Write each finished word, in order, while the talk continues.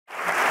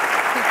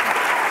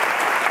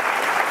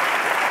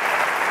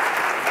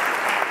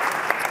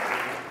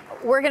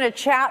we're going to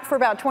chat for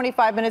about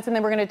 25 minutes, and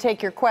then we're going to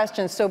take your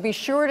questions. So be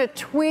sure to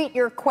tweet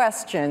your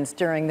questions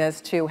during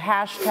this to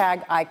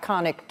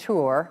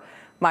 #IconicTour.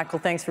 Michael,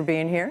 thanks for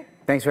being here.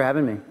 Thanks for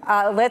having me.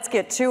 Let's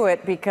get to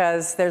it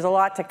because there's a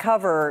lot to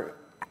cover.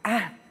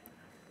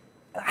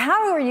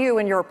 How were you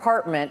in your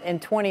apartment in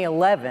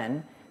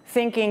 2011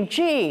 thinking,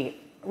 gee,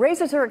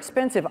 razors are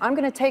expensive, I'm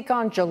going to take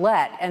on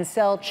Gillette and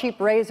sell cheap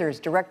razors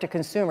direct to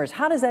consumers?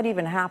 How does that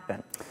even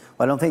happen? Well,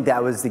 I don't think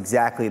that was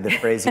exactly the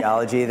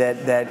phraseology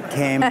that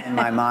came in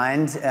my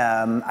mind.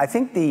 I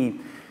think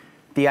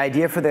the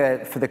idea for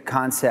the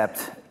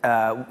concept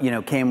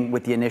came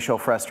with the initial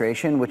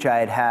frustration, which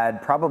I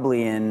had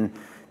probably in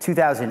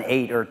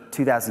 2008 or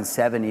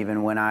 2007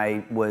 even, when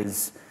I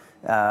was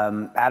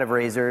out of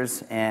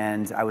razors,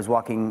 and I was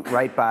walking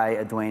right by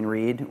a Duane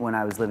Reade when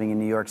I was living in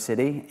New York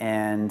City,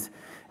 and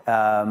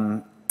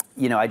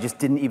I just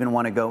didn't even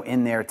want to go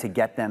in there to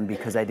get them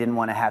because I didn't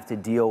want to have to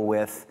deal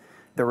with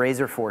the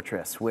razor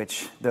fortress,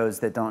 which those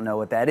that don't know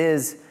what that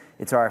is,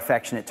 it's our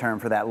affectionate term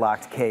for that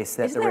locked case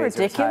that the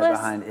razors hide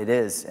behind. It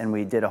is, and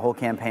we did a whole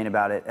campaign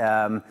about it,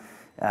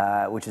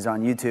 which is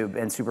on YouTube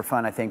and super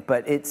fun, I think.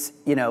 But it's,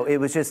 it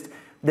was just,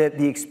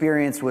 the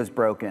experience was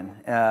broken,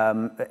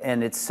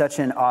 and it's such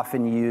an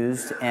often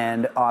used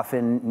and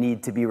often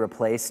need to be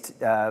replaced,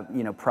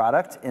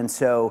 product, and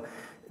so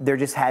there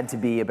just had to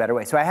be a better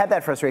way. So I had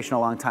that frustration a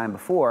long time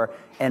before,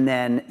 and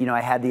then I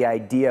had the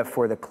idea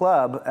for the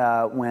club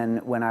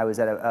when I was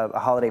at a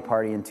holiday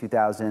party in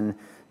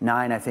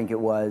 2009, I think it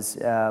was,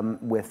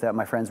 with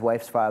my friend's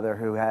wife's father,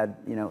 who had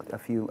a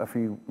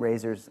few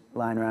razors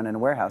lying around in a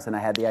warehouse, and I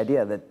had the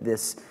idea that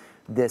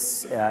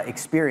this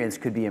experience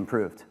could be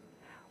improved.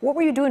 What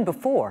were you doing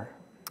before?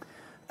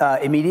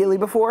 Immediately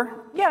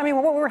before? Yeah, I mean,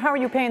 how were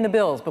you paying the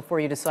bills before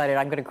you decided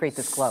I'm going to create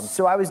this club?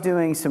 So I was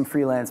doing some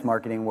freelance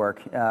marketing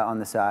work on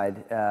the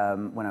side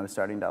when I was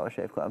starting Dollar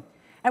Shave Club.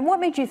 And what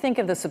made you think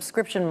of the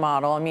subscription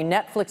model? I mean,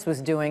 Netflix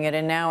was doing it,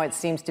 and now it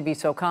seems to be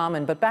so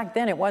common, but back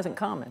then it wasn't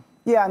common.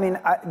 Yeah, I mean,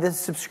 the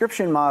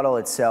subscription model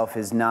itself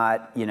is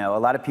not, a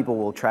lot of people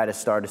will try to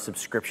start a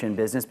subscription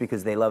business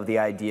because they love the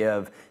idea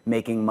of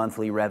making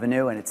monthly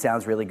revenue, and it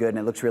sounds really good and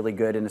it looks really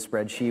good in a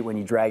spreadsheet when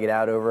you drag it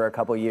out over a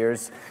couple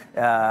years,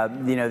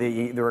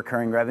 the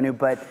recurring revenue.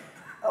 But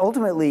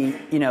ultimately,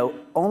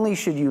 only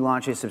should you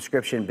launch a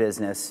subscription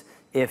business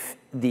if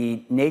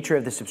the nature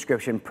of the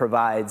subscription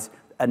provides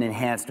an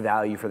enhanced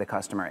value for the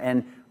customer.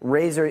 And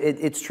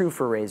it's true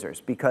for razors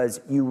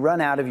because you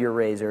run out of your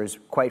razors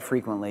quite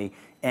frequently,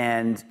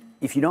 and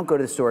if you don't go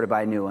to the store to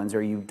buy new ones,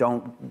 or you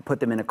don't put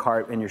them in a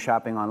cart and you're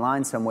shopping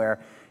online somewhere,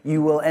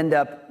 you will end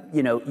up,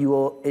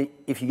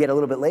 if you get a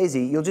little bit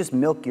lazy, you'll just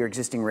milk your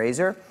existing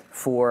razor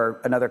for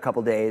another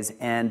couple days,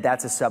 and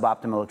that's a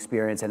suboptimal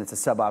experience, and it's a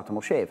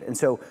suboptimal shave. And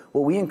so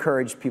what we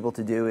encourage people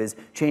to do is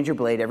change your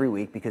blade every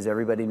week, because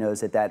everybody knows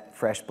that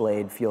fresh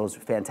blade feels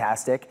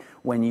fantastic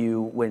when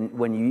you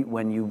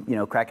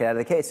crack it out of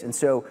the case. And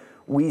so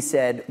we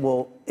said,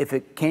 well, if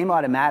it came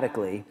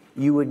automatically,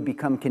 you would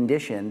become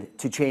conditioned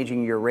to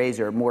changing your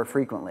razor more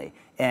frequently.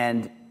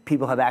 And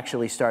people have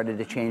actually started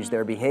to change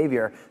their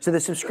behavior. So the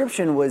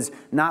subscription was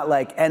not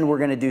like, and we're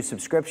going to do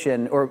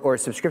subscription, or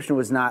subscription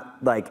was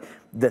not like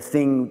the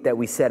thing that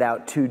we set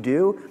out to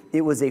do.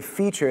 It was a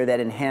feature that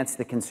enhanced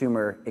the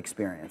consumer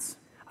experience.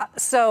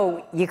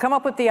 So you come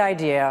up with the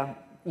idea.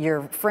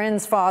 Your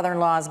friend's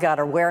father-in-law's got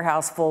a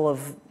warehouse full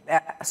of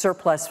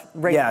surplus razor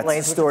blades. Yeah,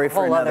 it's a story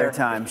for another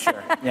time,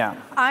 sure. Yeah.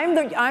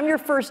 I'm your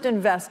first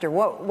investor.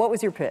 What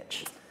was your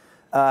pitch?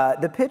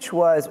 The pitch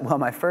was, well,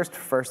 my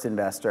first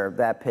investor,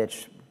 that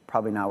pitch,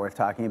 probably not worth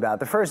talking about.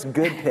 The first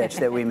good pitch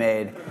that we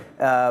made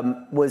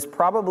was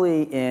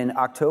probably in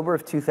October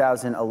of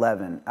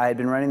 2011. I had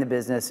been running the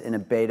business in a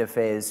beta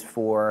phase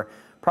for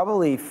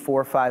probably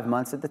 4 or 5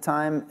 months at the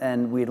time,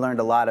 and we'd learned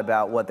a lot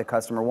about what the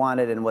customer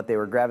wanted and what they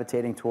were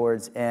gravitating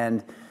towards.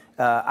 And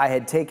I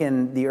had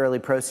taken the early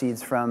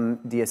proceeds from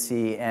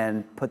DSC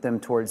and put them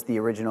towards the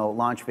original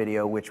launch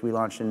video, which we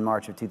launched in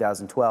March of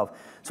 2012.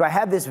 So I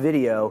had this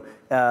video,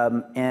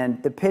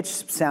 and the pitch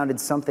sounded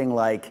something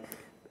like,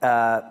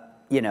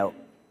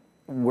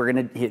 we're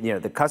gonna,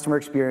 the customer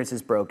experience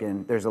is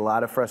broken. There's a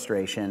lot of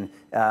frustration.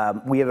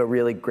 We have a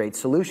really great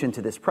solution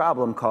to this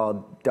problem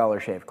called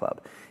Dollar Shave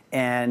Club.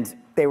 And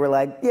they were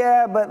like,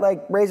 yeah, but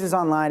like razors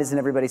online, isn't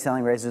everybody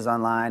selling razors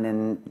online?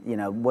 And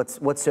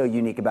what's so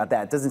unique about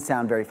that? It doesn't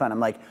sound very fun. I'm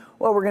like,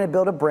 well, we're gonna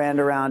build a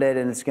brand around it,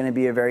 and it's gonna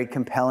be a very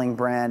compelling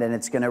brand, and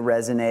it's gonna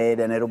resonate,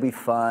 and it'll be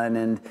fun.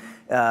 And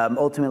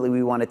ultimately,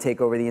 we wanna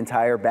take over the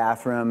entire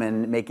bathroom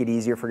and make it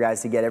easier for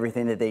guys to get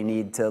everything that they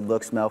need to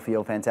look, smell,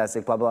 feel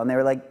fantastic, blah, blah. And they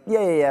were like,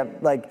 yeah,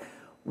 like,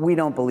 we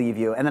don't believe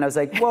you. And then I was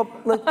like, well,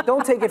 look,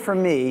 don't take it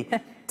from me.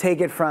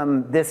 Take it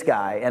from this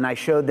guy. And I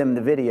showed them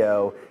the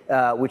video,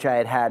 which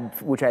I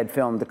had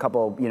filmed a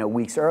couple,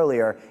 weeks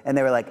earlier, and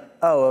they were like,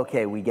 oh,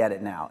 okay, we get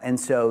it now. And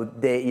so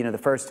they, the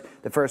first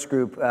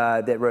group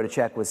that wrote a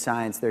check was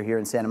Science. They're here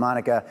in Santa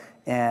Monica,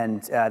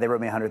 and they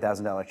wrote me a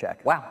 $100,000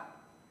 check. Wow.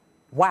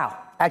 Wow.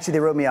 Actually, they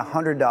wrote me a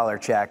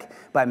 $100 check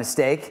by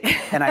mistake,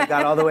 and I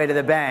got all the way to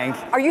the bank.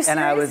 Are you serious? And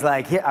I was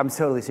like, yeah, I'm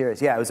totally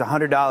serious. Yeah, it was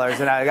 $100,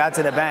 and I got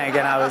to the bank,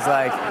 and I was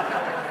like,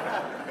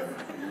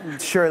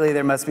 surely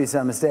there must be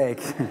some mistake.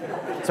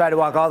 So I had to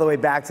walk all the way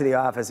back to the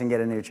office and get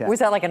a new check. Was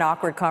that like an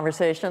awkward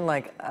conversation?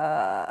 Like,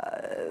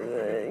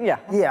 yeah.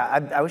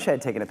 Yeah, I wish I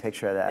had taken a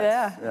picture of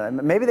that. Yeah.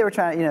 Maybe they were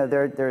trying,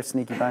 they're a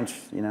sneaky bunch,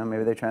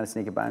 maybe they're trying to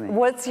sneak it by me.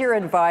 What's your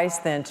advice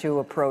then to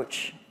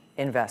approach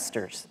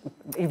investors?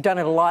 You've done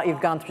it a lot.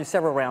 You've gone through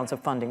several rounds of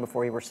funding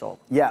before you were sold.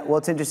 Yeah, well,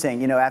 it's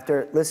interesting.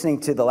 After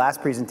listening to the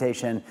last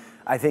presentation,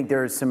 I think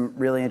there's some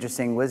really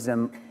interesting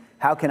wisdom.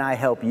 How can I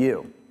help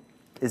you?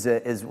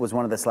 Was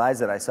one of the slides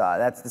that I saw.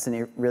 That's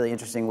a really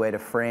interesting way to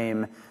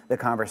frame the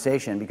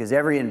conversation, because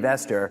every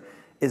investor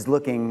is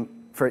looking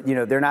for,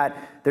 they're not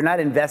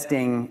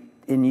investing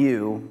in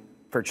you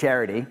for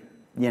charity.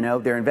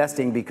 They're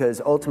investing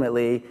because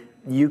ultimately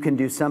you can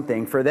do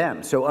something for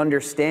them. So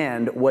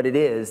understand what it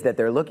is that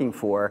they're looking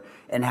for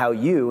and how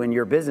you and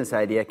your business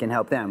idea can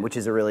help them, which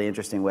is a really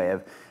interesting way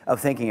of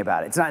thinking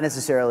about it. It's not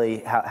necessarily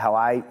how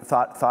I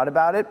thought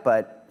about it,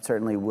 but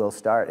certainly will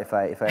start if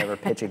I ever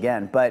pitch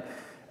again. But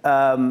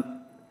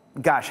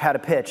gosh, how to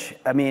pitch.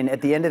 I mean,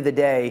 at the end of the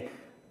day,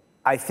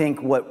 I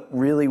think what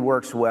really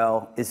works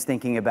well is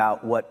thinking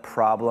about what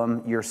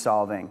problem you're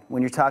solving.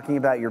 When you're talking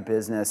about your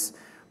business,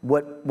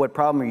 what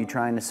problem are you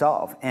trying to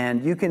solve?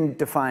 And you can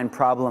define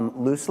problem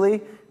loosely.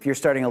 If you're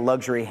starting a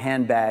luxury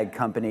handbag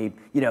company,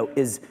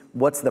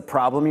 what's the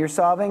problem you're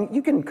solving?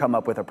 You can come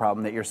up with a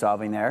problem that you're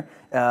solving there.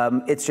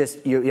 It's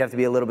just you have to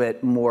be a little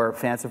bit more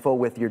fanciful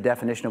with your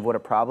definition of what a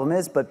problem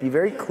is, but be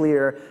very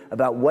clear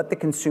about what the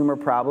consumer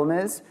problem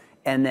is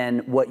and then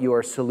what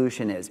your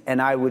solution is.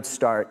 And I would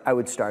start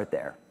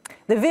there.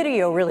 The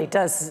video really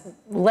does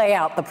lay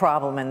out the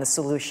problem and the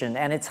solution,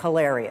 and it's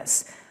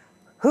hilarious.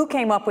 Who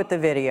came up with the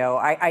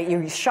video?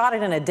 You shot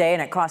it in a day,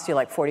 and it cost you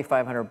like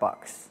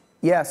 $4,500.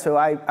 Yeah, so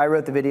I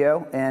wrote the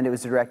video, and it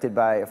was directed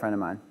by a friend of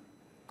mine.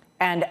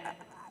 And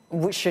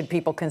should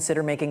people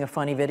consider making a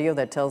funny video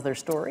that tells their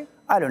story?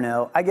 I don't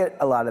know. I get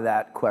a lot of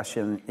that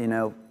question,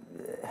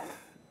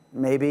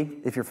 maybe,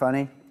 if you're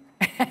funny.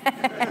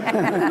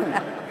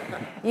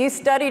 You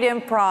studied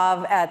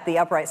improv at the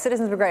Upright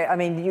Citizens Brigade. I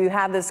mean, you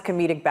have this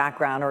comedic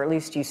background, or at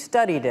least you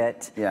studied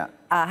it. Yeah.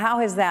 How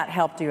has that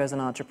helped you as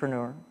an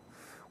entrepreneur?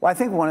 Well, I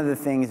think one of the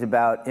things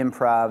about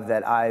improv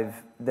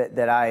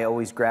that I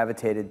always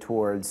gravitated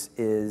towards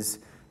is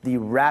the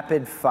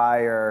rapid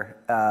fire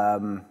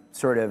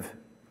sort of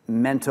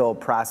mental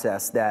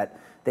process that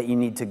you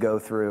need to go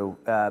through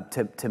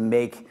to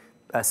make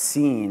a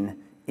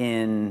scene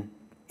in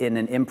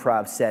an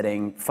improv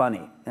setting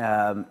funny.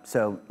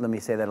 So let me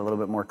say that a little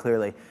bit more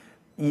clearly.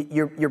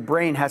 Your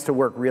brain has to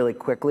work really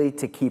quickly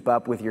to keep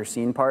up with your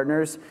scene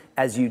partners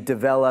as you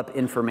develop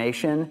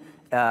information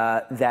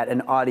that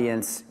an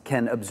audience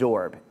can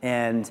absorb.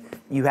 And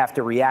you have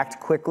to react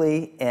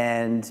quickly,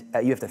 and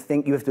you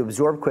have to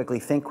absorb quickly,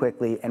 think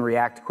quickly, and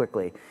react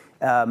quickly.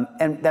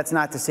 And that's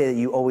not to say that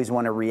you always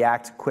want to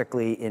react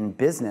quickly in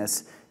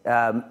business.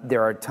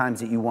 There are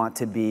times that you want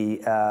to be,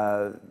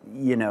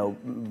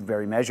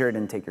 very measured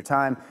and take your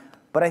time.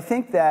 But I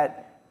think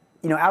that,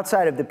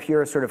 outside of the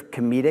pure sort of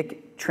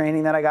comedic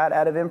training that I got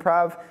out of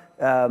improv,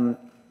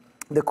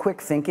 the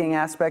quick thinking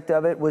aspect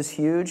of it was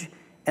huge.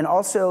 And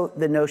also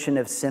the notion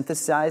of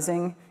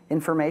synthesizing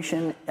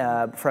information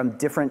from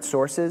different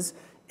sources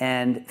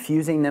and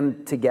fusing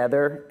them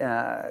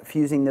together,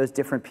 fusing those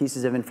different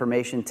pieces of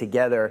information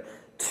together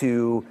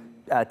to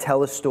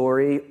tell a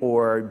story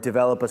or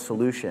develop a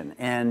solution.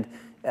 And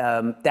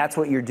that's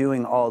what you're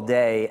doing all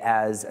day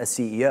as a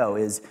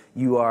CEO, is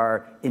you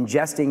are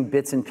ingesting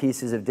bits and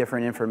pieces of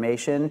different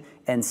information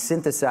and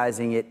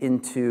synthesizing it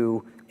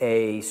into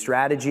a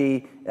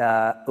strategy,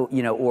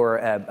 or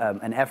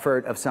an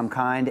effort of some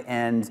kind.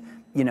 And,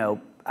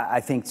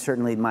 I think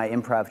certainly my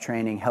improv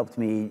training helped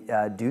me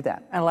do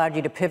that. And allowed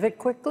you to pivot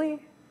quickly?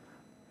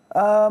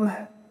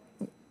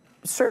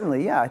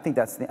 Certainly, yeah. I think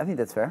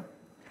that's fair.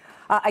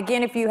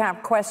 Again, if you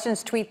have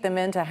questions, tweet them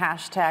into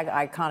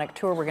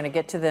 #iConicTour. We're going to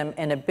get to them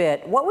in a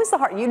bit. What was the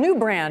hard? You knew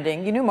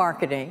branding, you knew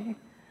marketing.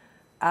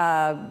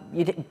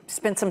 You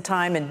spent some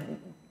time in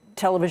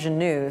television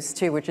news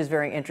too, which is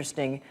very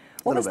interesting.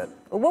 What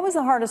was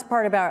the hardest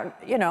part about,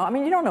 you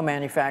don't know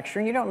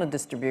manufacturing, you don't know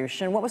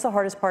distribution. What was the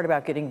hardest part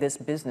about getting this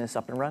business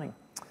up and running?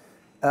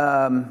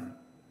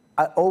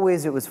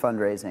 Always it was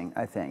fundraising,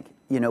 I think.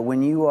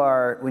 When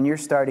you're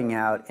starting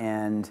out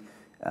and,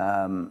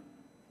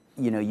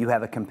 you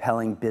have a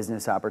compelling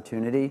business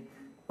opportunity,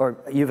 or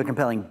you have a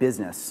compelling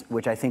business,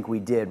 which I think we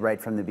did right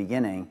from the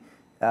beginning,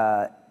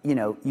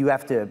 you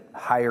have to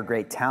hire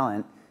great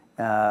talent.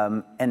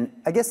 And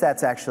I guess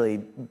that's actually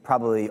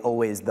probably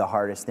always the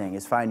hardest thing,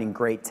 is finding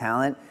great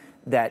talent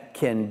that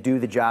can do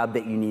the job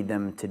that you need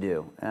them to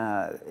do,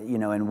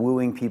 and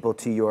wooing people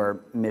to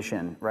your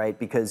mission, right?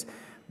 Because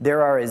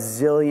there are a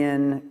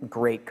zillion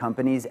great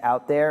companies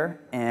out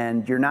there,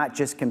 and you're not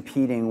just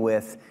competing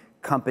with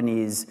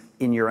companies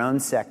in your own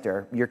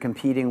sector, you're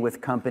competing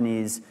with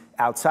companies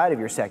outside of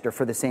your sector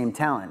for the same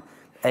talent.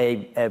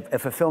 a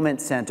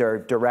fulfillment center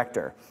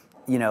director,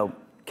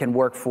 can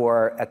work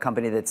for a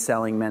company that's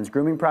selling men's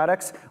grooming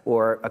products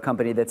or a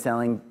company that's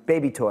selling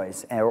baby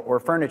toys or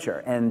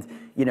furniture. And,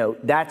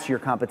 that's your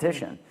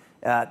competition.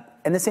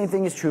 And the same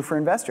thing is true for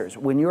investors.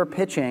 When you're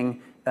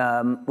pitching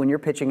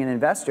an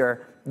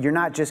investor, you're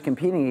not just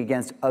competing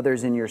against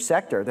others in your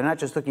sector. They're not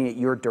just looking at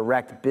your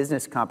direct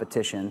business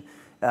competition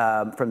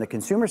from the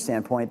consumer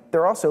standpoint.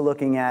 They're also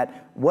looking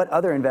at what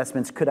other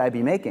investments could I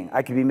be making?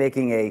 I could be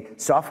making a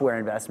software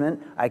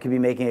investment. I could be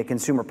making a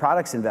consumer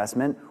products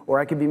investment, or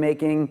I could be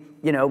making,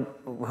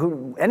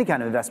 any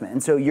kind of investment.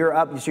 And so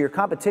so your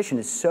competition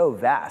is so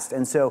vast.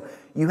 And so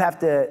you have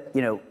to,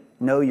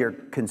 know your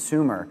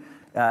consumer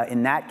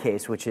in that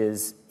case, which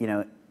is,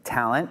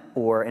 talent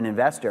or an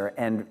investor,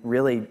 and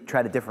really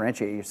try to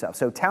differentiate yourself.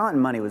 So talent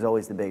and money was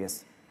always the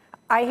biggest.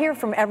 I hear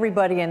from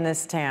everybody in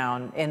this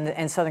town,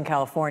 in Southern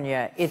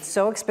California, it's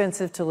so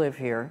expensive to live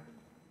here.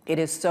 It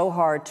is so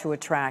hard to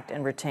attract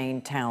and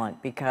retain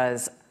talent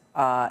because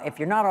if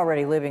you're not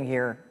already living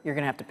here, you're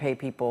going to have to pay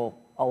people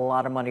a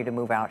lot of money to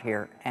move out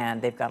here,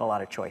 and they've got a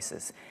lot of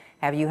choices.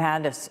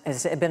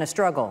 Has it been a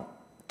struggle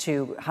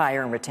to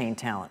hire and retain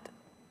talent?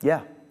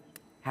 Yeah.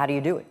 How do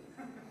you do it?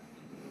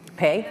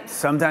 Pay?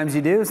 Sometimes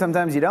you do,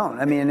 sometimes you don't.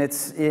 I mean,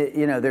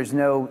 there's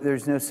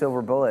no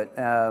silver bullet.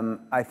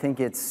 I think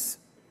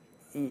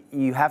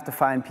you have to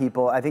find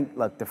people. I think,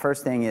 look, the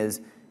first thing is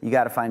you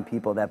got to find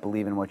people that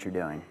believe in what you're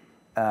doing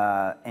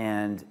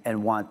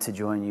and want to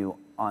join you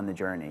on the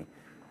journey.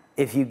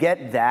 If you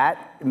get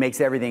that, it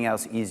makes everything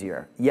else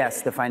easier.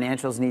 Yes, the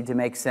financials need to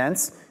make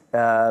sense,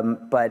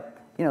 but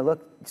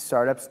look,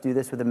 startups do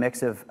this with a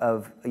mix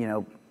of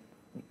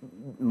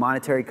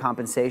monetary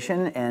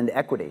compensation and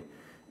equity.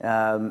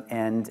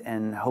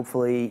 And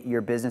hopefully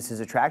your business is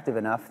attractive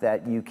enough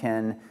that you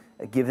can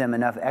give them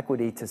enough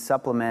equity to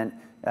supplement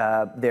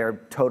their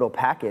total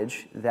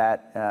package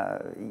that,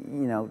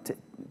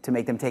 to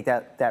make them take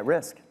that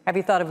risk. Have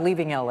you thought of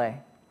leaving LA?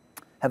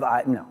 Have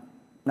I? No,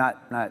 not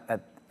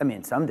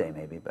someday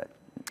maybe, but.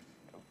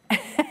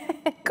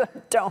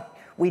 Don't.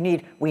 We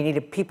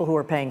need people who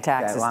are paying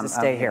taxes to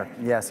stay here.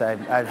 Yes,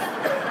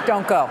 I've.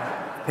 Don't go.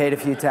 Paid a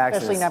few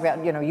taxes. Especially now,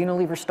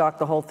 Unilever stock,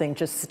 the whole thing.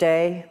 Just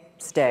stay.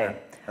 Sure.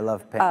 I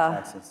love paying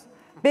taxes.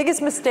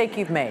 Biggest mistake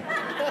you've made?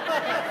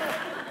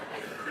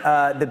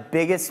 The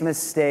biggest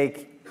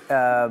mistake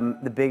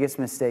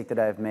that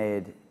I've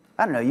made,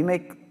 I don't know, you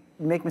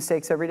make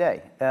mistakes every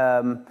day.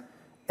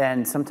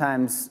 And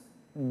sometimes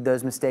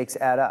those mistakes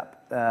add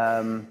up.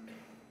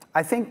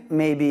 I think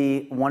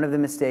maybe one of the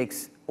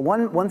mistakes,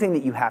 one thing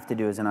that you have to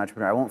do as an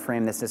entrepreneur, I won't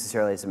frame this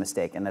necessarily as a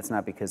mistake, and that's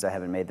not because I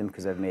haven't made them,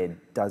 because I've made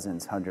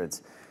dozens,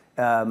 hundreds.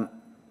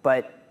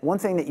 But one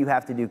thing that you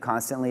have to do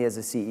constantly as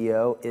a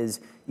CEO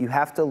is you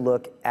have to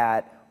look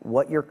at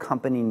what your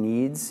company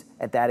needs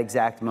at that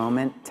exact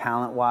moment,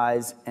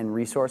 talent-wise and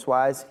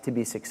resource-wise, to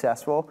be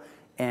successful,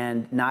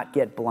 and not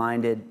get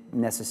blinded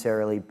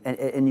necessarily.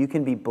 And you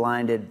can be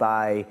blinded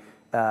by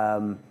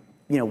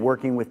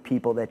working with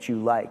people that you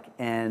like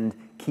and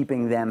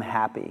keeping them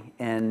happy.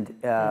 And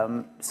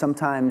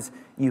sometimes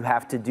you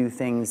have to do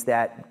things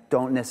that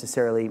don't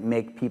necessarily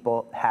make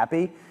people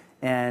happy,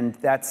 and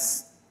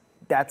that's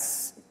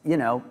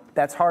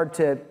hard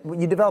to,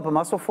 you develop a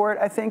muscle for it,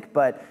 I think,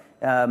 but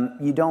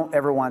you don't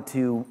ever want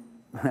to,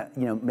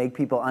 make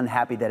people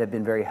unhappy that have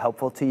been very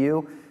helpful to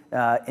you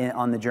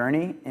on the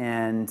journey.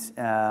 And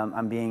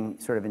I'm being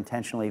sort of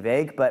intentionally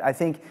vague, but I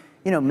think,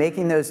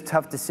 making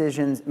tough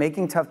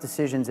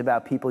decisions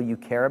about people you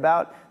care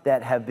about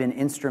that have been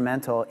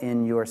instrumental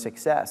in your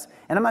success.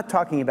 And I'm not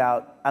talking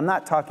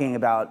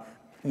about,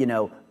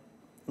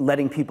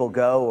 letting people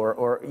go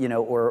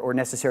or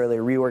necessarily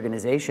a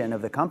reorganization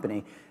of the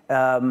company,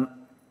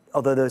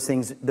 although those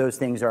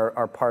things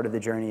are part of the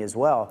journey as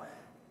well.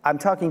 I'm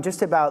talking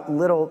just about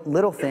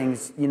little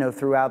things,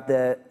 throughout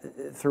the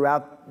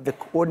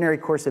ordinary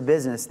course of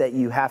business that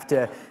you have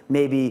to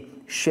maybe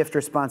shift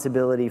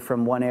responsibility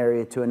from one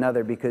area to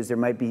another because there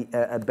might be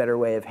a better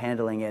way of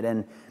handling it,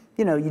 and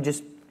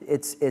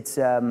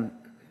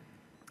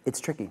it's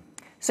tricky.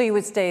 So you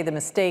would say the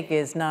mistake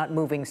is not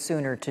moving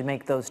sooner to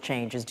make those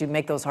changes, to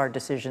make those hard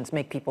decisions,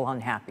 make people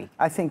unhappy.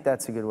 I think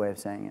that's a good way of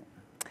saying it.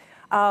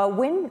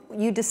 When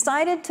you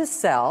decided to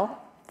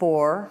sell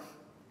for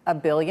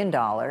 $1 billion,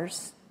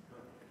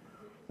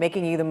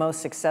 making you the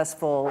most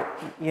successful,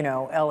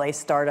 LA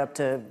startup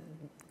to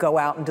go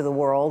out into the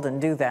world and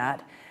do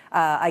that,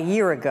 a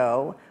year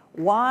ago,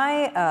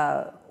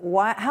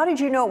 how did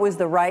you know it was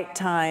the right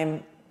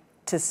time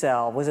to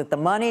sell? Was it the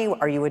money?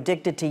 Are you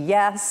addicted to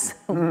yes?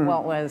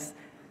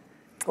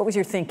 What was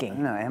your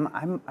thinking? I don't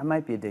know. I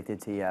might be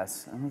addicted to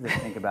yes. I'm going to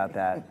think about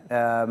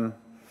that.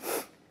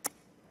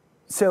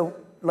 So,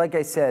 like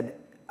I said,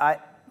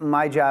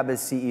 my job as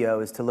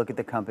CEO is to look at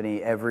the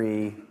company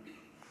every,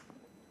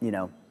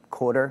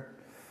 quarter,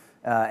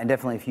 and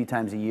definitely a few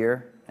times a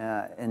year,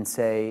 and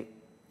say,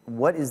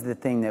 what is the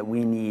thing that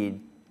we need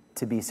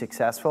to be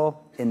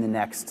successful in the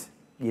next,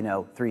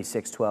 3,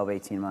 6, 12,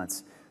 18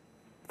 months,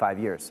 5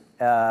 years?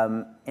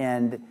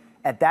 And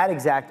at that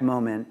exact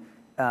moment,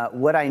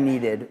 what I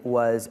needed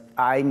was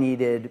I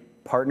needed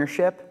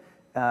partnership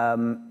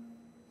in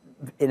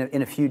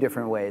a few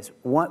different ways.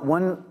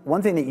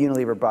 One thing that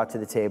Unilever brought to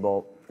the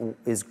table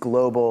is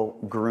global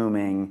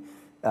grooming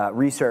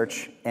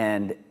research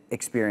and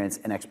experience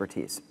and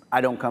expertise.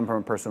 I don't come from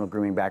a personal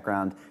grooming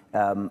background.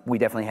 We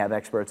definitely have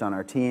experts on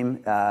our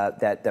team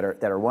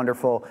that are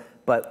wonderful,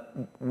 but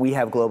we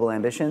have global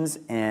ambitions,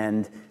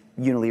 and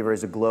Unilever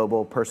is a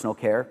global personal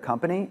care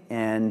company,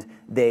 and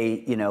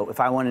they, if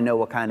I want to know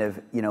what kind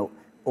of,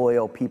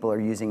 oil people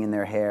are using in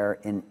their hair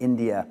in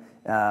India,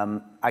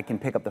 I can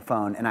pick up the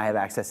phone and I have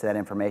access to that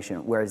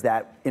information, whereas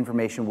that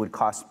information would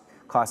cost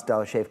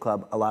Dollar Shave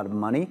Club a lot of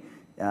money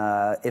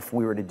if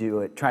we were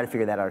to try to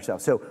figure that out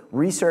ourselves. So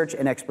research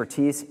and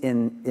expertise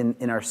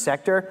in our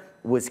sector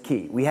was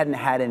key. We hadn't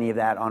had any of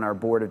that on our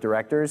board of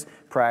directors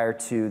prior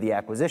to the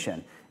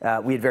acquisition.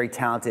 We had very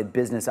talented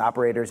business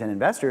operators and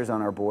investors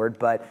on our board,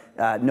 but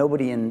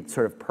nobody in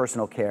sort of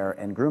personal care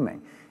and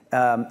grooming.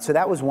 So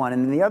that was one.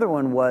 And then the other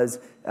one was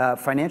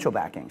financial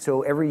backing.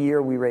 So every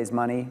year we raise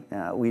money.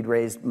 We'd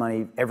raised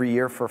money every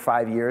year for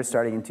 5 years,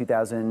 starting in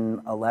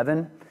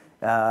 2011.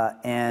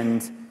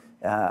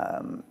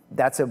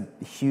 That's a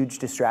huge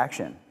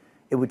distraction.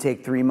 It would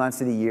take 3 months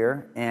of the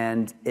year,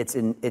 and it's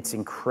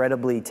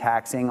incredibly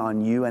taxing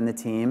on you and the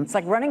team. It's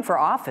like running for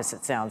office,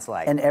 it sounds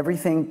like. And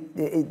everything,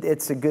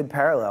 it's a good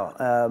parallel.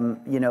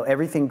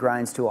 Everything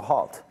grinds to a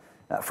halt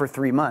for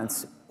 3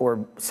 months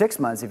or 6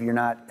 months if you're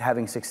not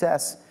having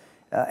success,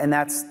 and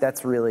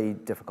that's really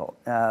difficult.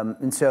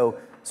 And so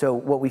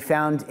what we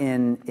found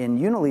in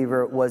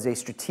Unilever was a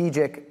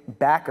strategic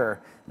backer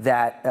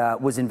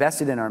that was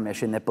invested in our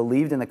mission, that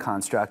believed in the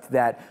construct,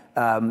 that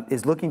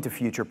is looking to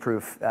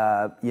future-proof,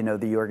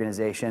 the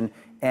organization.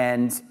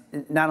 And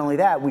not only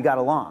that, we got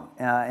along.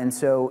 And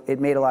so it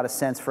made a lot of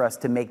sense for us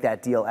to make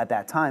that deal at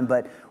that time.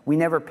 But we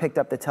never picked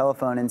up the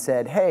telephone and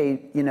said,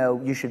 hey,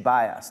 you should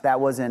buy us.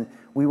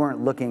 We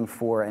weren't looking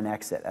for an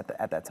exit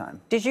at that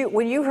time. Did you,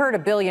 when you heard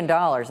 $1 billion,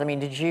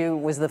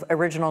 was the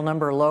original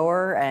number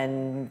lower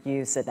and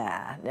you said,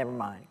 nah, never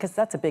mind? Because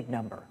that's a big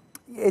number.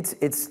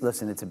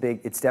 Listen,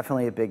 it's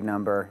definitely a big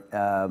number.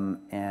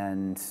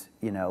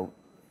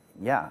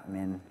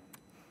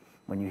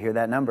 When you hear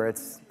that number,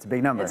 it's a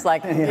big number. It's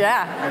like,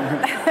 yeah.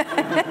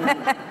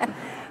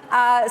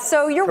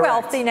 So you're Correct.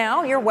 wealthy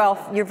now.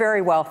 You're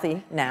very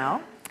wealthy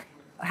now.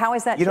 How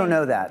is that? You don't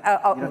know that.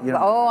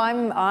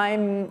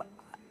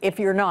 If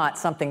you're not,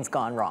 something's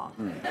gone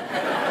wrong.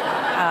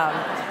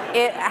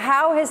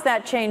 How has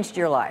that changed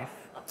your life?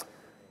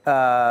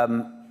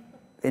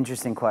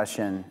 Interesting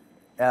question.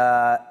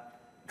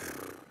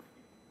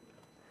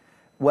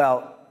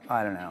 Well,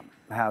 I don't know.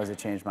 How has it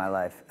changed my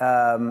life?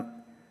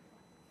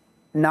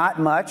 Not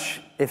much,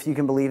 if you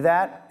can believe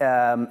that.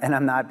 And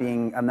I'm not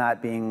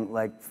being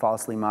like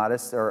falsely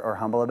modest or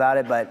humble about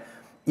it. But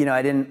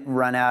I didn't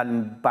run out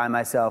and buy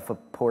myself a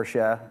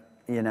Porsche.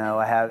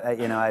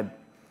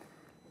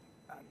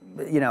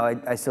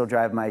 I still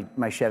drive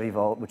my Chevy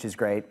Volt, which is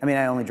great.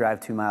 I only drive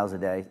 2 miles a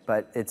day,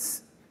 but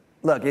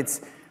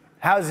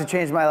how has it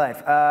changed my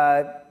life?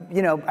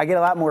 I get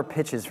a lot more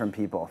pitches from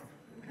people.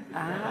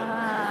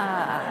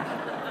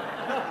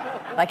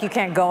 Like you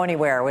can't go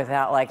anywhere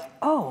without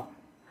oh,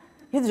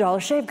 you're the Dollar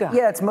Shave guy.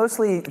 Yeah, it's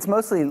mostly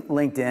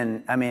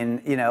LinkedIn.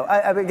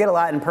 I get a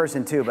lot in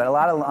person too, but a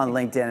lot on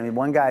LinkedIn.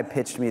 One guy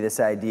pitched me this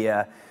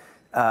idea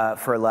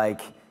for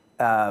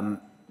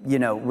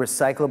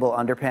recyclable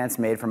underpants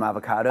made from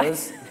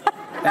avocados.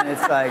 And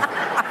it's like...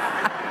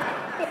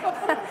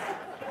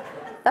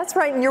 That's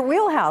right in your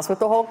wheelhouse with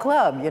the whole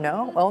club,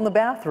 own the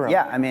bathroom.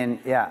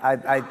 Yeah,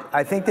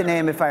 I think the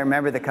name, if I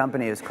remember the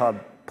company, is called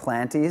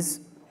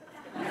Planties.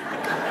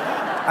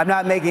 I'm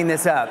not making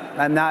this up.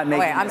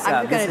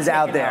 This is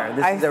out there.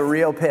 This is a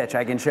real pitch.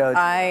 I can show it.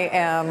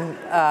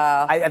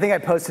 I think I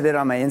posted it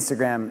on my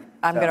Instagram.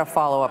 I'm going to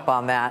follow up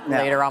on that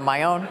later on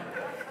my own.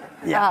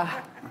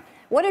 Yeah.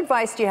 What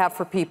advice do you have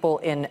for people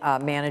in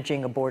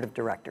managing a board of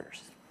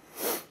directors?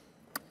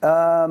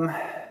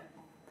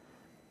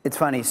 It's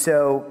funny.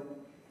 So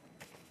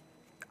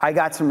I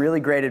got some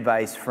really great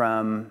advice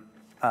from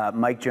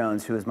Mike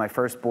Jones, who was my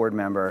first board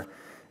member,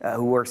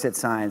 who works at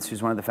Science,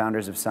 who's one of the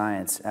founders of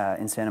Science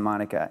in Santa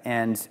Monica.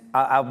 And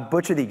I'll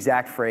butcher the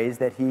exact phrase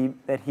that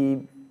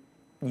he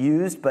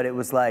used, but it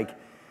was like,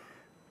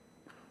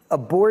 a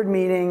board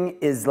meeting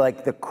is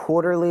like the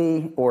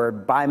quarterly or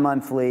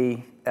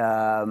bi-monthly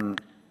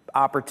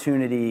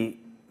opportunity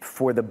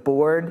for the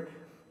board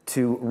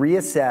to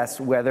reassess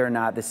whether or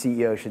not the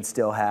CEO should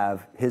still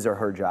have his or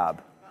her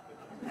job.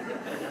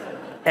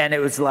 And it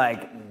was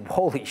like,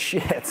 holy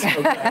shit.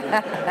 Okay.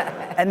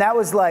 and that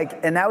was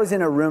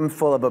in a room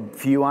full of a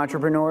few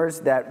entrepreneurs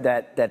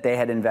that they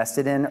had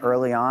invested in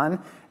early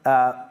on.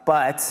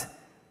 But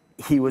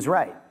he was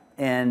right.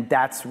 And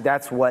that's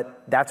what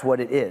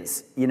it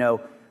is.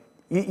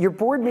 Your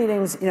board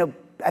meetings,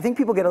 I think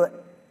people get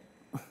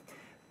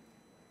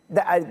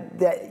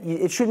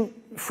it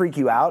shouldn't freak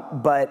you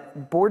out,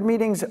 but board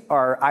meetings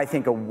are, I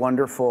think, a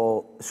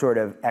wonderful sort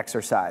of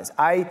exercise.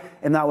 I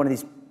am not one of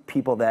these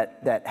people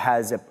that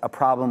has a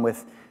problem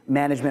with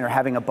management or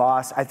having a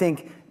boss. I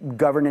think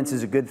governance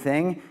is a good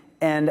thing.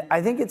 And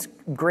I think it's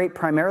great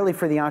primarily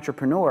for the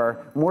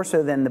entrepreneur, more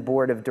so than the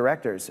board of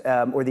directors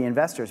or the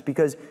investors,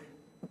 because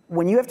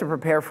when you have to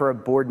prepare for a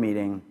board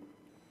meeting,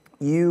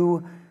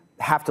 you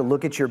have to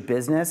look at your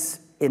business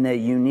in a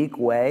unique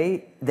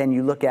way than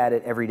you look at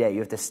it every day. You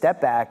have to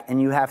step back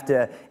and you have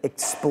to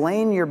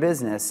explain your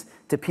business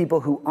to people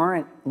who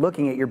aren't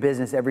looking at your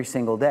business every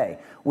single day,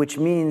 which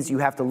means you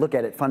have to look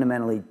at it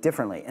fundamentally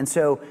differently. And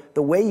so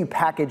the way you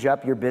package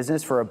up your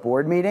business for a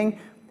board meeting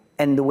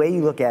and the way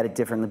you look at it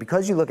differently,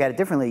 because you look at it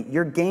differently,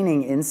 you're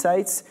gaining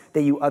insights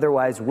that you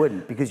otherwise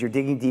wouldn't, because you're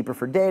digging deeper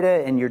for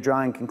data and you're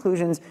drawing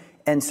conclusions.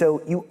 And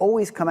so you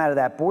always come out of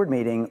that board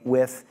meeting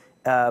with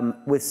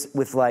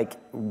like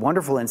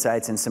wonderful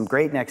insights and some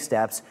great next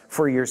steps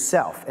for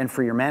yourself and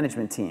for your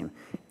management team.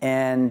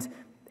 And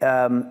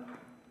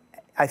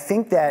I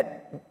think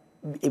that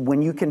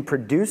when you can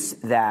produce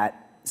that,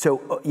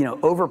 so,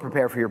 over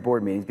prepare for your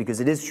board meetings,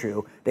 because it is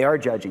true, they are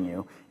judging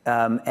you.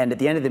 And at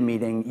the end of the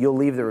meeting, you'll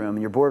leave the room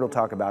and your board will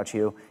talk about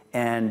you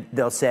and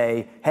they'll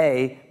say,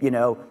 hey,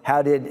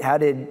 how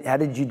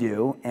did you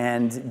do?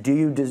 And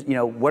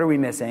what are we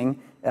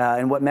missing?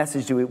 And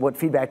what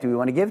feedback do we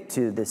want to give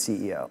to the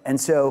CEO? And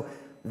so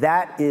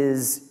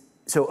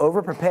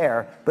over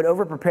prepare, but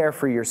over prepare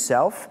for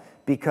yourself,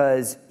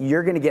 because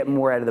you're going to get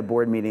more out of the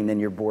board meeting than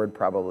your board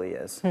probably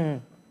is.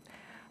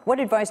 What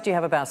advice do you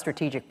have about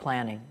strategic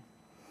planning?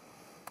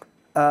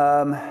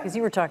 Because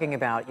you were talking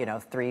about,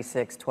 3,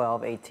 6,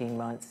 12, 18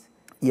 months.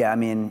 Yeah, I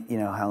mean,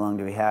 how long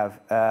do we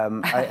have?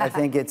 I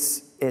think it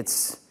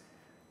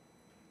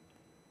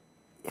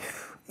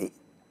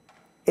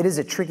is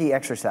a tricky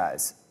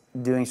exercise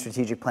doing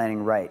strategic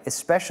planning right,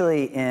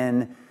 especially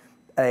in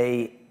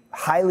a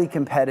highly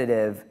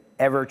competitive,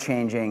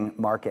 ever-changing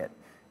market.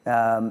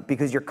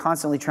 Because you're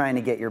constantly trying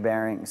to get your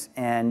bearings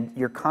and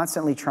you're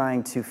constantly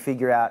trying to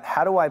figure out,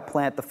 how do I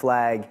plant the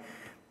flag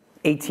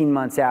 18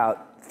 months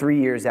out, 3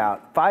 years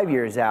out, 5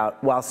 years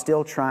out, while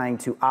still trying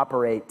to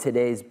operate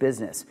today's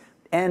business,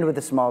 and with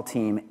a small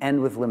team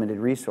and with limited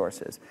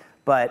resources.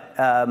 But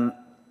a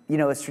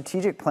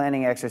strategic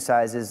planning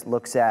exercises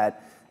looks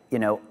at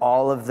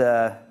all of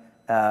the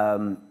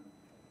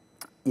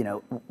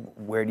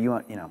where do you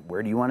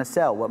want to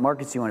sell? What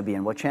markets do you want to be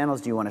in? What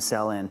channels do you want to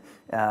sell in?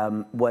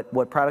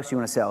 What products do you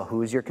want to sell?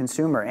 Who is your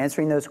consumer?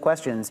 Answering those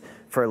questions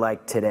for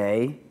like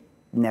today,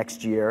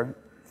 next year,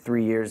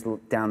 3 years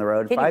down the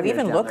road, 5 years down the road. Can you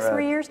even look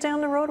 3 years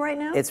down the road right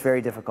now? It's very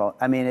difficult.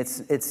 I mean,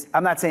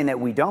 I'm not saying that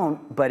we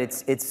don't, but I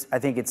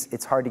think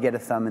it's hard to get a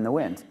thumb in the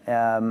wind.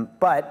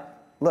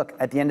 But look,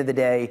 at the end of the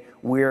day,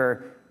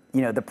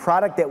 the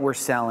products that we're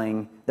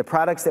selling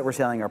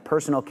are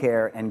personal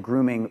care and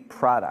grooming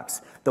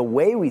products. The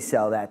way we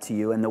sell that to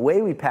you and the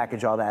way we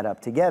package all that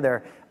up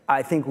together,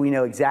 I think we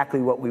know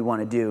exactly what we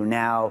want to do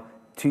now,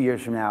 2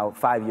 years from now,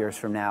 5 years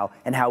from now,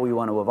 and how we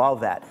want to evolve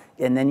that.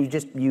 And then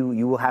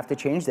you will have to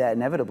change that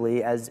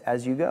inevitably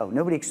as you go.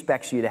 Nobody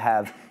expects you to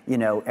have,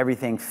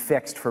 everything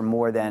fixed for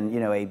more than,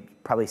 a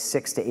probably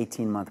 6 to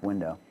 18 month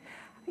window.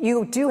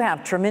 You do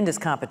have tremendous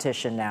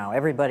competition now.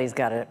 Everybody's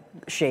got a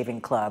shaving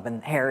club,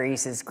 and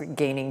Harry's is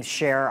gaining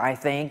share, I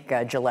think.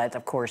 Gillette,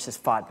 of course, has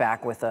fought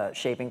back with a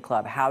shaving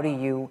club. How do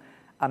you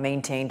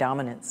maintain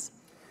dominance?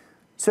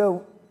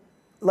 So,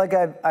 like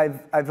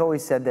I've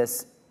always said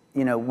this,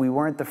 we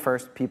weren't the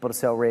first people to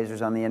sell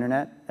razors on the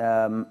internet.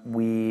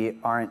 We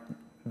aren't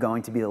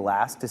going to be the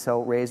last to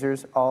sell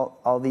razors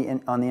on the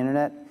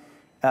internet.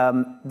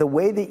 The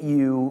way that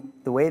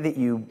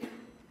you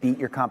beat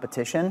your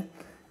competition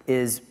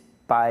is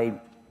by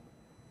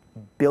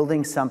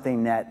building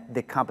something that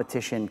the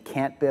competition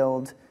can't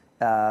build,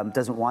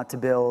 doesn't want to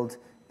build,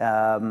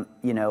 and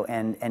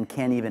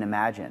can't even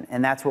imagine.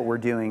 And that's what we're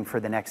doing for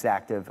the next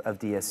act of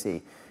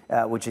DSC,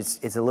 which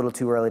is a little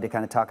too early to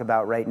kind of talk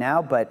about right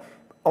now, but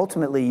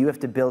ultimately you have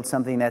to build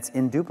something that's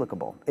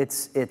induplicable. I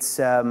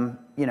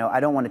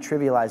don't want to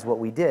trivialize what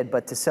we did,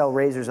 but to sell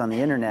razors on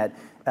the internet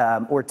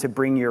or to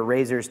bring your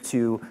razors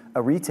to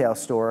a retail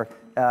store,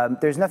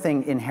 there's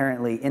nothing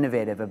inherently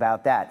innovative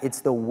about that.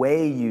 It's the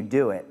way you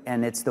do it,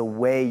 and it's the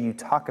way you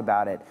talk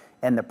about it,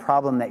 and the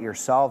problem that you're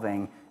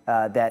solving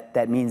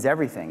that means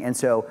everything. And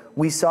so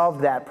we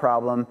solved that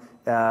problem,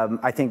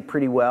 I think,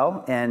 pretty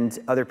well, and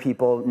other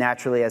people,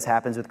 naturally, as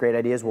happens with great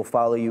ideas, will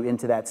follow you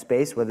into that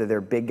space, whether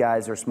they're big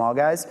guys or small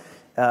guys.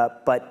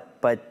 But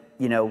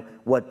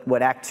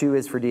what Act 2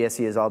 is for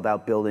DSC is all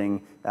about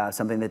building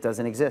something that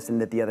doesn't exist and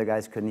that the other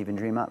guys couldn't even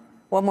dream up.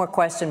 One more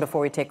question before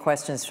we take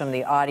questions from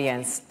the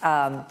audience.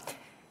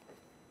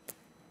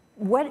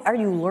 What are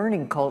you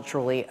learning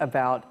culturally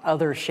about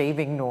other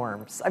shaving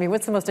norms? I mean,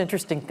 what's the most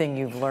interesting thing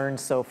you've learned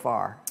so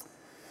far?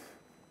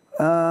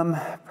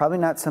 Probably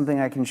not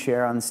something I can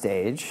share on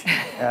stage.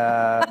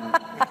 I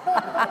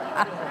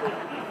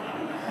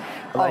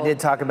did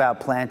talk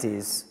about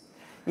planties.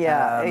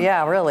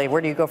 Yeah, really.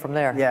 Where do you go from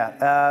there? Yeah,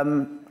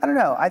 I don't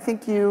know. I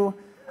think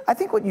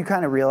what you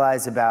kind of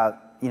realize about,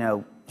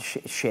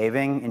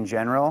 shaving in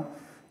general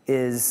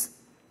is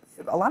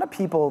a lot of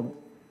people,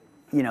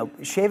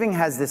 shaving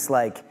has this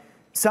like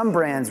some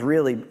brands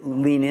really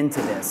lean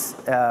into this.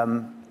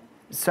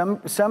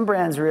 Some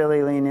brands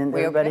really lean in.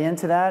 Everybody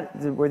into that?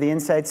 Were the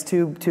insights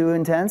too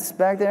intense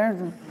back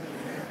there?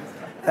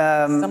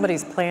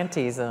 Somebody's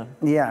planties.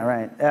 Yeah,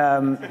 right.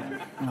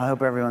 I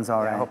hope everyone's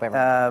all right. I hope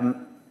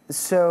everyone.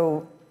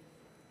 So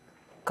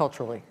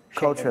Culturally.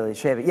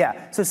 Shaving.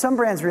 Yeah. So some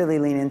brands really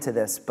lean into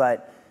this,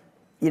 but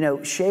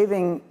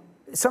shaving.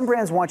 Some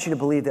brands want you to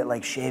believe that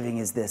like shaving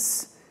is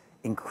this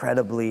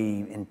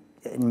incredibly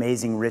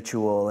amazing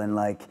ritual, and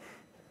like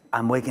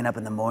I'm waking up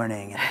in the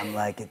morning and I'm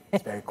like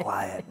it's very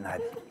quiet, and I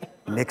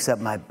mix up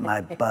my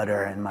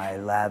butter and my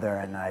lather,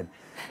 and I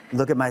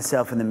look at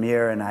myself in the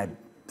mirror and I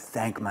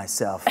thank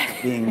myself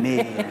for being me.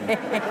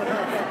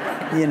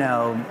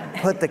 And,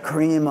 put the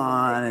cream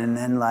on, and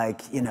then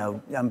like,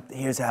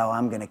 here's how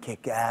I'm gonna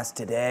kick ass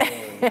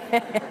today.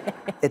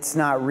 It's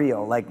not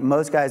real. Like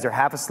most guys are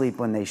half asleep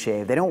when they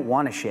shave. They don't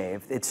want to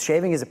shave.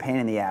 Shaving is a pain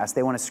in the ass.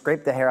 They want to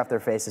scrape the hair off their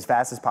face as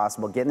fast as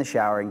possible, get in the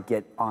shower, and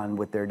get on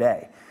with their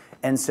day.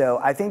 And so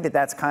I think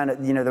that's kind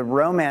of, the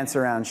romance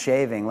around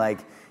shaving. Like,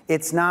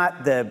 it's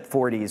not the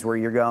 40s where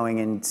you're going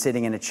and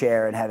sitting in a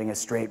chair and having a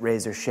straight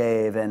razor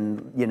shave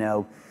and,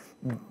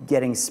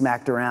 getting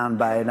smacked around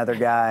by another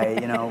guy.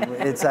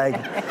 It's like,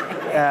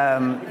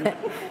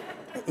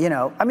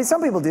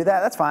 some people do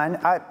that. That's fine.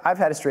 I've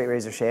had a straight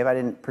razor shave. I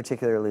didn't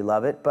particularly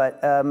love it,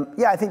 but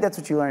I think that's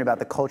what you learn about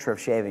the culture of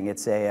shaving.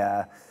 It's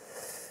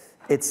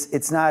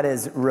it's not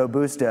as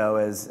robusto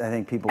as I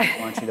think people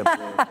want you to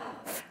believe.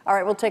 All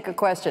right, we'll take a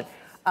question.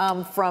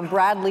 From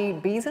Bradley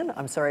Beeson.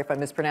 I'm sorry if I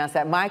mispronounced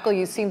that. Michael,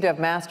 you seem to have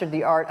mastered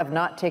the art of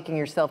not taking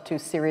yourself too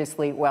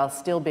seriously while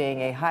still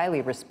being a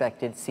highly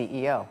respected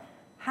CEO.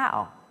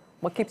 How?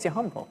 What keeps you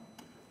humble?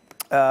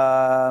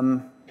 I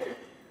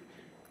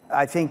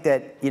think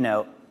that,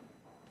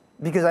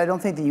 because I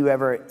don't think that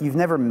you've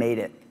never made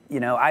it.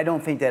 I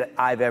don't think that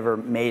I've ever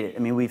made it. I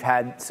mean, we've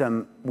had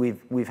some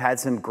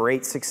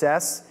great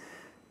success,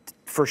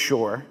 for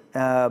sure,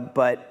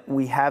 but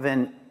we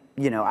haven't,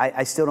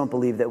 I still don't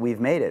believe that we've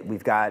made it.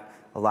 We've got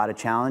a lot of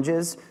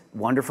challenges,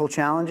 wonderful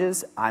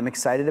challenges. I'm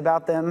excited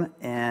about them,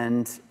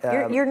 and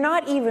you're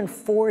not even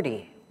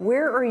 40.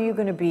 Where are you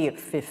going to be at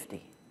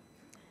 50?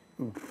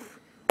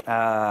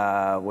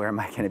 Where am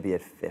I going to be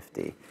at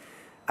 50?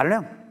 I don't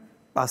know.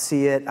 I'll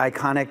see you at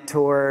iConic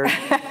Tour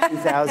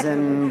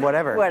 2000,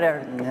 whatever.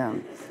 Whatever. Yeah.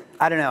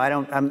 I don't know.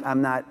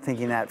 I'm not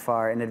thinking that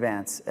far in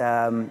advance.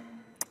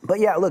 But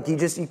yeah, look, you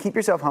keep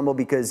yourself humble,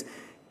 because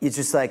it's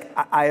just like,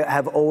 I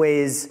have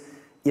always,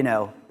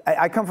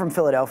 I come from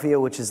Philadelphia,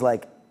 which is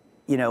like,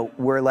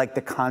 we're like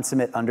the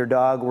consummate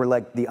underdog. We're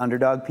like the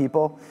underdog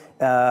people.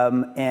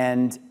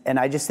 And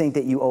I just think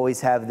that you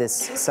always have this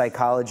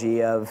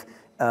psychology of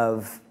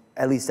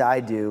at least I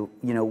do,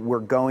 we're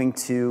going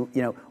to,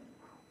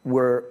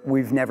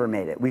 we've never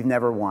made it. We've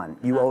never won.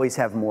 You always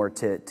have more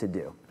to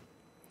do.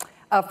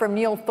 From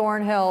Neil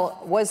Thornhill,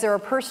 was there a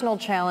personal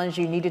challenge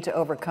you needed to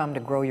overcome to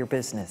grow your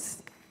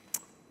business?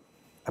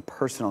 A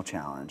personal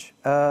challenge?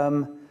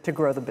 To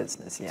grow the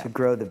business, yeah. To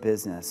grow the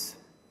business.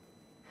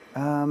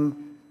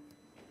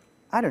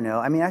 I don't know.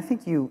 I mean, I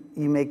think you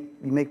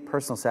make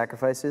personal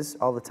sacrifices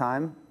all the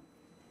time.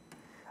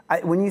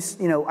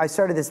 I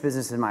started this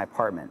business in my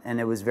apartment, and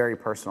it was very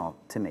personal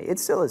to me. It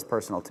still is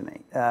personal to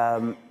me.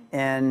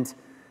 And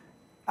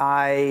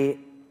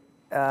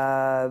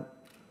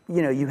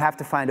you have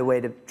to find a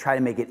way to try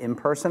to make it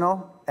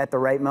impersonal at the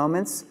right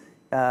moments,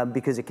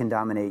 because it can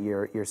dominate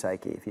your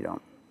psyche if you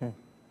don't.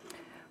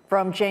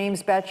 From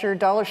James Betcher,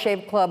 Dollar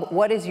Shave Club,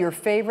 what is your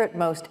favorite,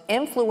 most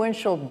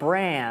influential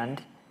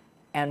brand,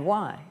 and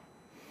why?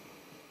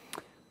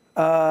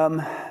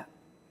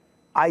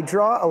 I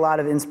draw a lot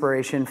of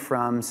inspiration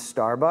from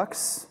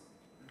Starbucks,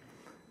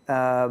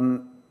 and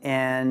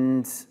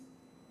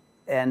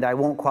I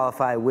won't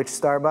qualify which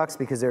Starbucks,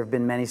 because there have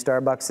been many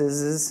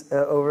Starbuckses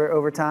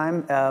over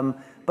time.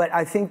 But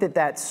I think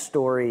that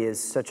story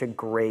is such a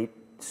great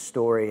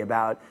story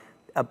about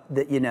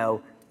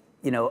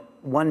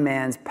one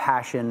man's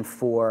passion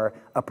for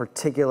a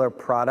particular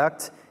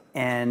product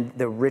and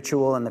the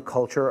ritual and the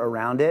culture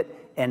around it,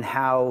 and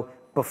how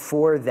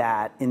before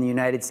that, in the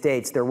United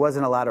States, there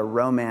wasn't a lot of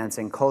romance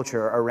and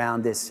culture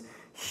around this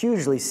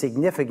hugely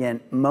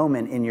significant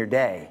moment in your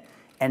day.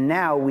 And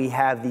now we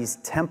have these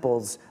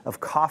temples of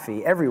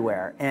coffee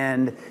everywhere.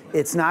 And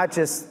it's not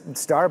just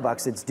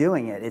Starbucks that's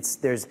doing it.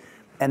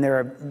 There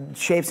are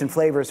shapes and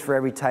flavors for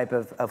every type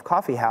of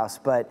coffee house.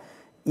 But,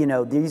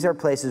 these are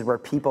places where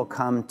people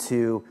come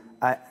to,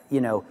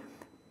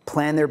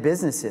 plan their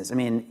businesses. I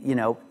mean,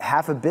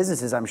 half of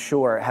businesses, I'm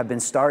sure, have been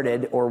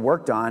started or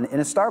worked on in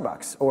a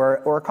Starbucks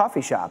or a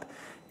coffee shop.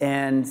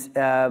 And,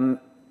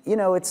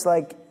 it's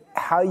like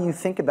how you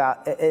think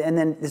about, and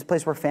then this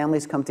place where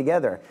families come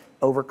together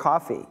over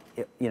coffee,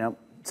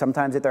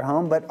 sometimes at their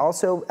home, but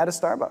also at a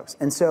Starbucks.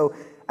 And so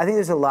I think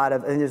there's a lot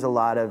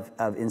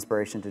of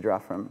inspiration to draw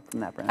from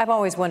that brand. I've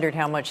always wondered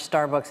how much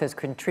Starbucks has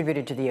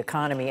contributed to the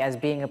economy as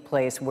being a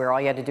place where all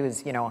you had to do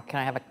is, can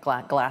I have a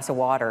glass of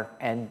water?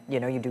 And,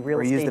 you do real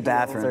estate deals. Or use the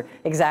bathroom.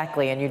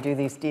 Exactly, and you do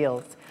these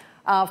deals.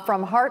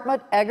 From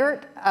Hartmut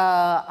Eggert,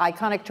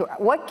 iConic Tour.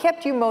 What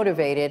kept you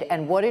motivated,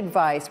 and what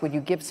advice would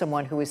you give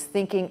someone who is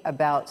thinking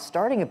about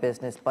starting a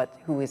business but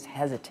who is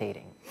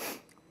hesitating?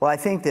 Well, I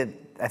think that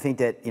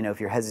if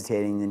you're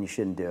hesitating, then you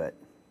shouldn't do it.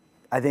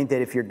 I think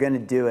that if you're going to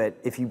do it,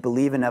 if you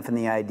believe enough in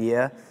the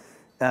idea,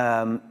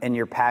 and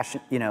you're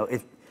passionate,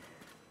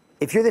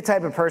 if you're the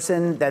type of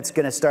person that's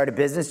going to start a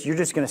business, you're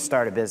just going to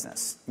start a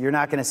business. You're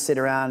not going to sit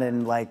around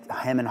and like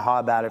hem and haw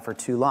about it for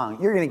too long.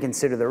 You're going to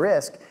consider the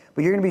risk,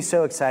 but you're going to be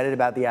so excited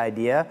about the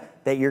idea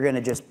that you're going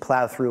to just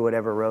plow through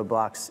whatever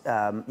roadblocks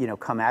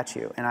come at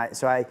you. And I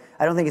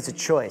don't think it's a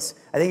choice.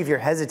 I think if you're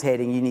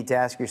hesitating, you need to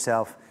ask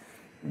yourself,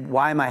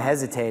 why am I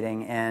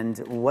hesitating, and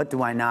what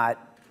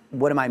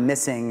am I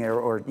missing,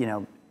 or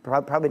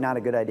probably not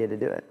a good idea to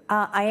do it.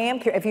 I am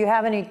curious. If you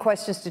have any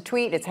questions to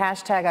tweet, it's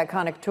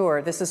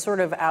 #iConicTour. This is sort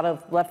of out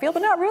of left field,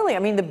 but not really. I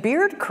mean, the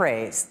beard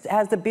craze.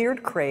 Has the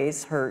beard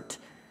craze hurt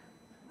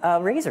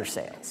razor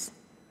sales?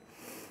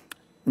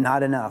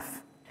 Not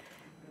enough.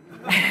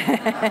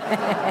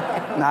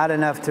 Not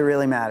enough to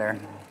really matter.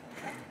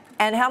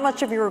 And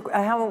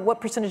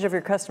what percentage of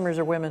your customers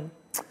are women?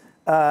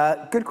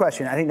 Good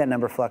question. I think that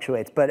number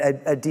fluctuates, but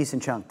a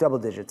decent chunk, double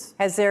digits.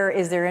 Is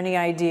there any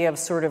idea of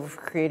sort of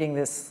creating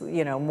this,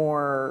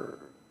 more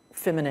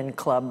feminine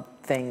club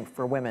thing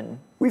for women?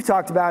 We've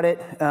talked about it.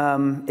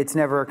 It's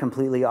never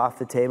completely off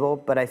the table,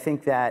 but I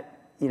think that,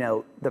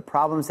 the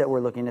problems that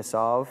we're looking to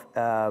solve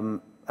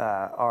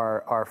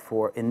are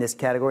for, in this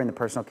category, in the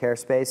personal care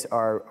space,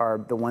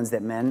 are the ones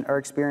that men are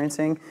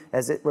experiencing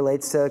as it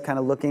relates to kind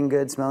of looking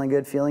good, smelling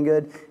good, feeling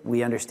good.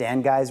 We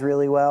understand guys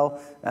really well.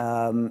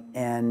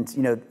 And,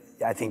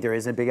 I think there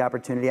is a big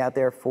opportunity out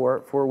there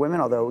for women,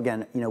 although,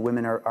 again,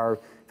 women are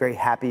very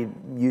happy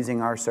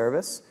using our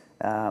service.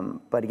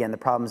 But again, the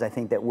problems I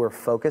think that we're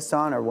focused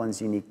on are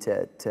ones unique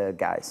to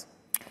guys.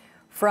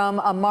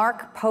 From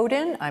Mark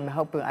Podin, I'm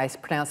hoping I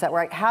pronounced that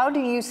right. How do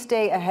you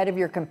stay ahead of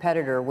your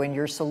competitor when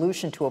your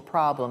solution to a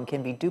problem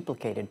can be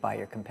duplicated by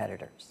your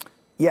competitors?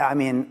 Yeah, I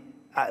mean,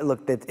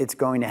 look, it's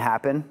going to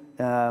happen.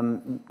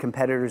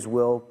 Competitors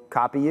will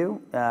copy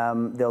you.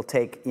 They'll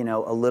take,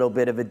 a little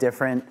bit of a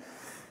different,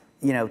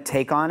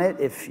 take on it.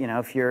 If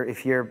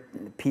your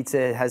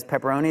pizza has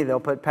pepperoni,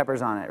 they'll put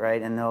peppers on it,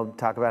 right? And they'll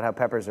talk about how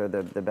peppers are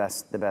the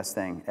best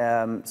thing.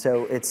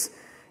 So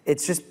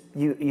it's just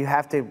you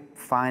have to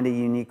find a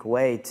unique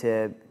way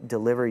to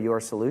deliver your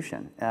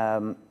solution.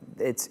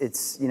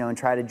 It's and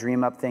try to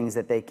dream up things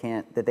that they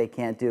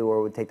can't do,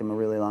 or would take them a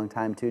really long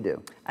time to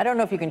do. I don't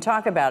know if you can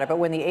talk about it, but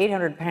when the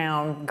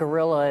 800-pound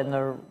gorilla in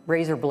the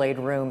razor blade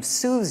room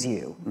sues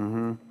you,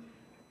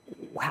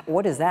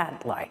 what is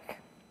that like?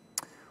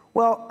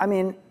 Well, I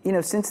mean,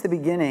 since the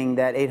beginning,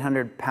 that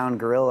 800-pound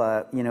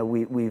gorilla,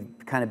 we've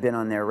kind of been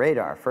on their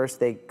radar. First,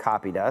 they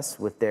copied us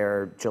with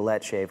their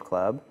Gillette Shave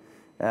Club.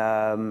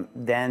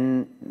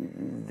 Then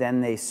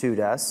they sued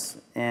us,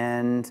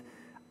 and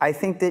I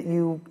think that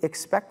you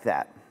expect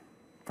that,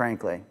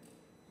 frankly.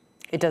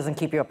 It doesn't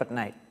keep you up at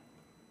night?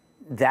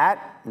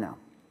 That, no.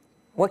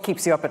 What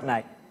keeps you up at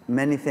night?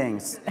 Many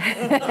things.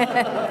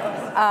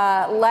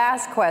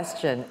 Last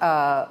question.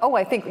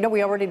 I think, no,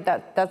 we already,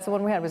 that's the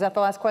one we had. Was that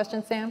the last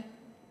question, Sam?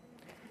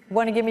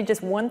 Want to give me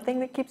just one thing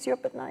that keeps you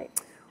up at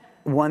night?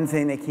 One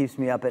thing that keeps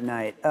me up at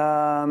night.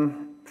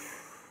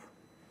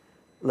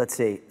 Let's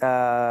see.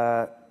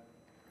 I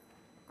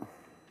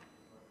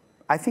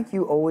think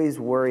you always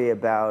worry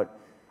about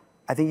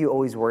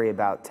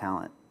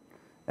talent.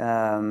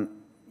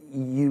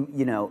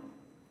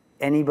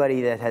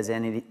 Anybody that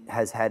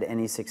has had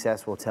any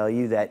success will tell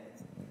you that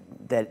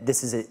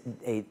this is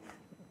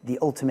the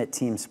ultimate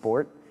team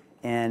sport,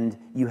 and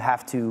you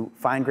have to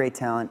find great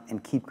talent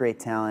and keep great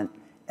talent.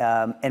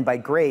 And by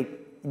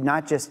great,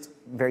 not just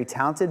very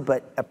talented,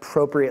 but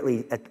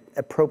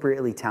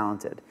appropriately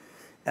talented.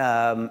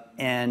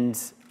 And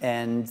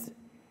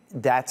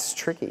that's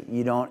tricky.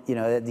 You don't,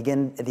 at the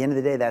end of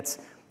the day, that's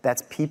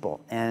people,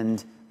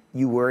 and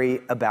you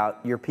worry about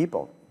your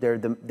people.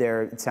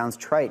 It sounds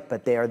trite,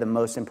 but they are the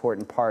most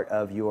important part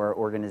of your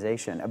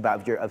organization,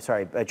 about your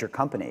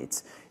company.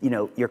 It's,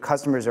 your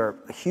customers are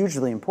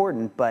hugely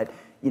important, but,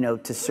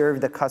 to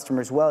serve the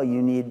customers well,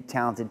 you need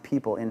talented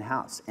people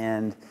in-house.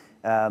 And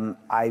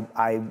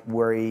I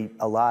worry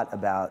a lot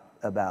about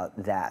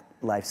that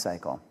life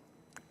cycle.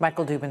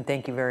 Michael Dubin,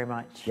 thank you very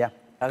much. Yeah.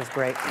 That was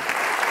great.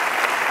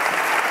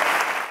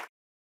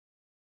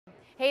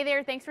 Hey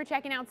there, thanks for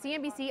checking out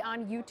CNBC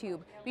on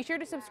YouTube. Be sure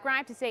to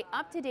subscribe to stay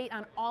up to date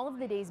on all of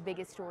the day's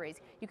biggest stories.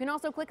 You can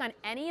also click on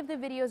any of the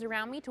videos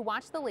around me to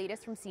watch the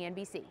latest from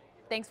CNBC.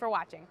 Thanks for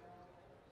watching.